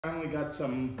Finally got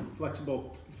some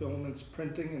flexible filaments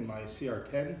printing in my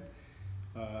CR-10.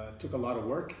 Took a lot of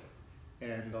work,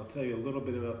 and I'll tell you a little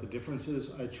bit about the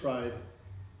differences. I tried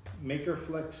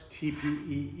NinjaFlex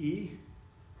TPEE,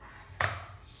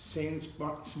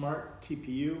 SainSmart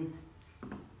TPU,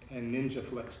 and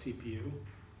NinjaFlex TPU.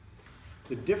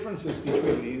 The differences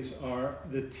between these are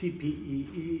the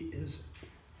TPEE is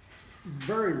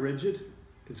very rigid.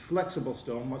 It's flexible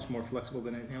still, much more flexible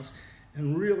than anything else,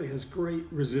 and really has great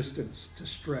resistance to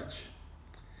stretch,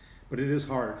 but it is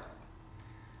hard.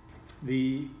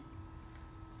 The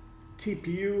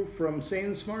TPU from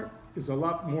SainSmart is a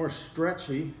lot more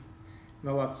stretchy and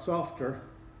a lot softer,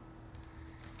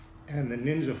 and the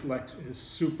NinjaFlex is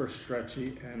super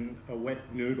stretchy and a wet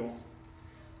noodle.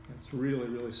 It's really,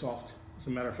 really soft. As a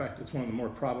matter of fact, it's one of the more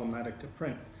problematic to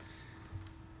print.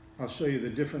 I'll show you the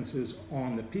differences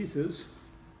on the pieces.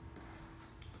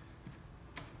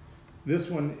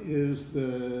 This one is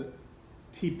the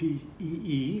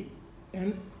TPEE,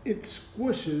 and it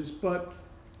squishes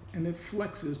and it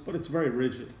flexes, but it's very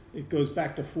rigid. It goes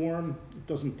back to form, it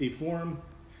doesn't deform.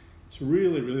 It's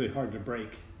really, really hard to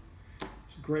break.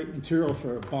 It's a great material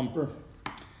for a bumper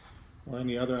or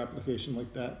any other application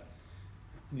like that.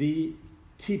 The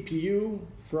TPU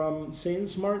from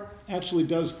SainSmart actually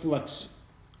does flex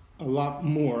a lot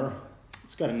more.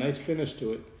 It's got a nice finish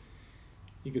to it.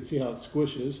 You can see how it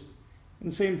squishes. And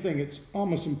the same thing, it's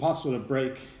almost impossible to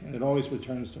break, and it always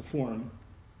returns to form.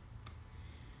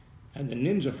 And the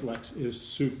NinjaFlex is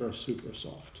super, super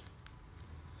soft.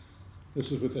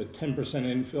 This is with a 10%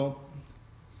 infill.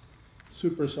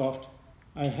 Super soft.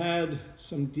 I had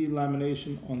some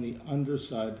delamination on the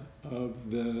underside of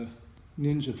the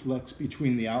NinjaFlex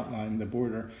between the outline, the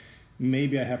border.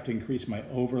 Maybe I have to increase my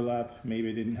overlap. Maybe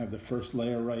I didn't have the first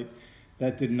layer right.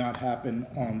 That did not happen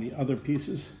on the other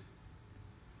pieces.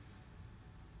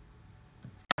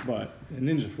 But the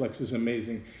NinjaFlex is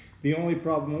amazing. The only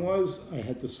problem was I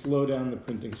had to slow down the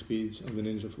printing speeds of the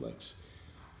NinjaFlex.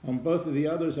 On both of the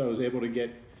others, I was able to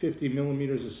get 50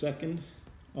 millimeters a second.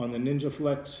 On the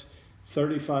NinjaFlex,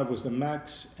 35 was the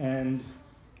max, and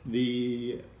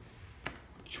the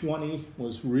 20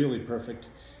 was really perfect.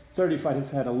 35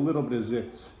 had a little bit of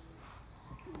zits.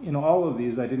 In all of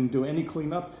these, I didn't do any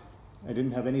cleanup. I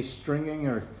didn't have any stringing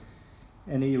or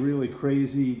any really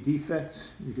crazy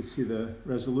defects. You can see the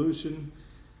resolution.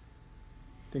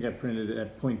 I think I printed it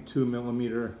at 0.2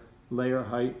 millimeter layer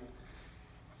height,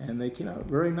 and they came out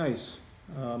very nice.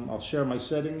 I'll share my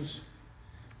settings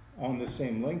on the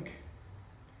same link,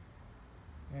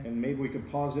 and maybe we can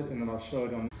pause it and then I'll show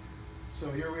it on.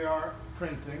 So here we are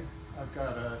printing. I've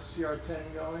got a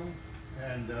CR-10 going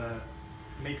and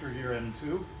Maker Gear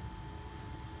M2.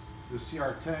 The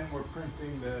CR-10, we're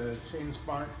printing the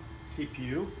SainSmart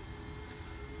TPU.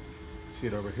 See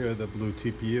it over here, the blue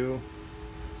TPU.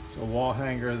 It's a wall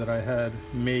hanger that I had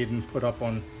made and put up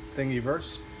on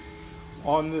Thingiverse.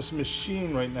 On this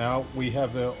machine right now, we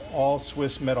have the all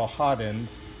Swiss metal hot end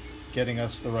getting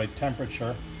us the right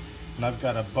temperature. And I've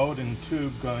got a Bowden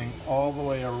tube going all the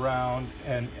way around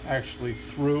and actually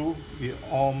through the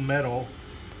all metal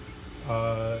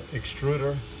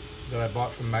extruder that I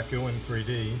bought from McEwen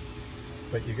 3D.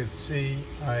 But you can see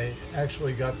I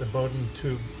actually got the Bowden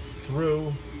tube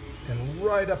through and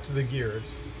right up to the gears,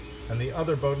 and the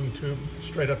other Bowden tube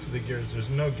straight up to the gears. There's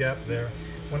no gap there.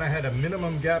 When I had a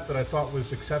minimum gap that I thought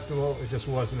was acceptable, it just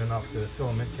wasn't enough. The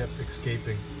filament kept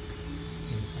escaping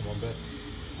a little bit.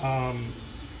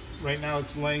 Right now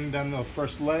it's laying down the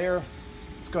first layer.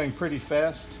 It's going pretty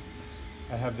fast.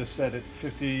 I have this set at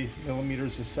 50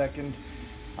 millimeters a second.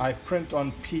 I print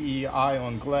on PEI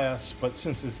on glass, but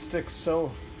since it sticks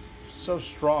so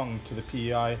strong to the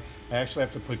PEI, I actually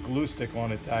have to put glue stick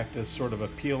on it to act as sort of a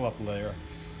peel-up layer,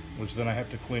 which then I have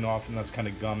to clean off, and that's kind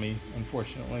of gummy,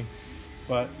 unfortunately.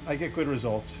 But I get good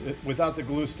results. Without the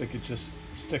glue stick, it just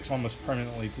sticks almost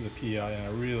permanently to the PEI, and I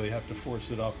really have to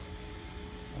force it up.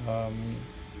 A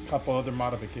couple other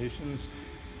modifications.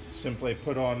 Simply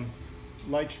put on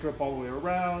light strip all the way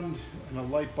around and a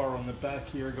light bar on the back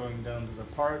here going down to the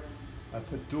part. I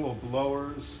put dual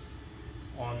blowers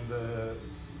on the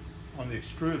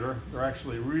extruder. They're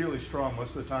actually really strong.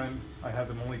 Most of the time I have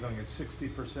them only going at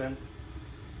 60%.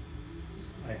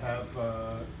 I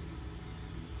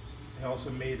also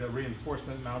made a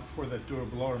reinforcement mount for that dual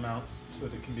blower mount so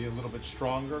that it can be a little bit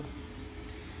stronger.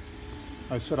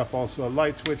 I set up also a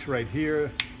light switch right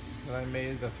here that I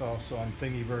made. That's also on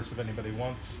Thingiverse if anybody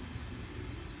wants.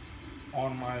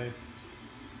 On my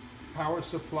power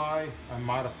supply, I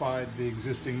modified the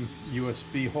existing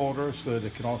USB holder so that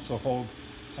it can also hold,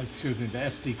 the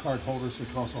SD card holder so it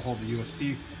can also hold the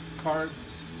USB card.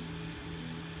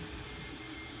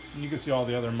 And you can see all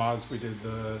the other mods we did.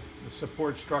 The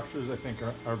support structures I think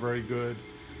are very good.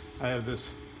 I have this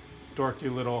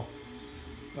dorky little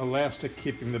elastic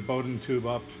keeping the Bowden tube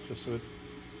up just so it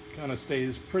kind of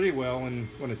stays pretty well when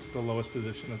it's at the lowest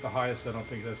position. At the highest I don't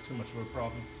think it has too much of a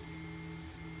problem.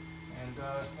 And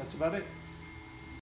that's about it.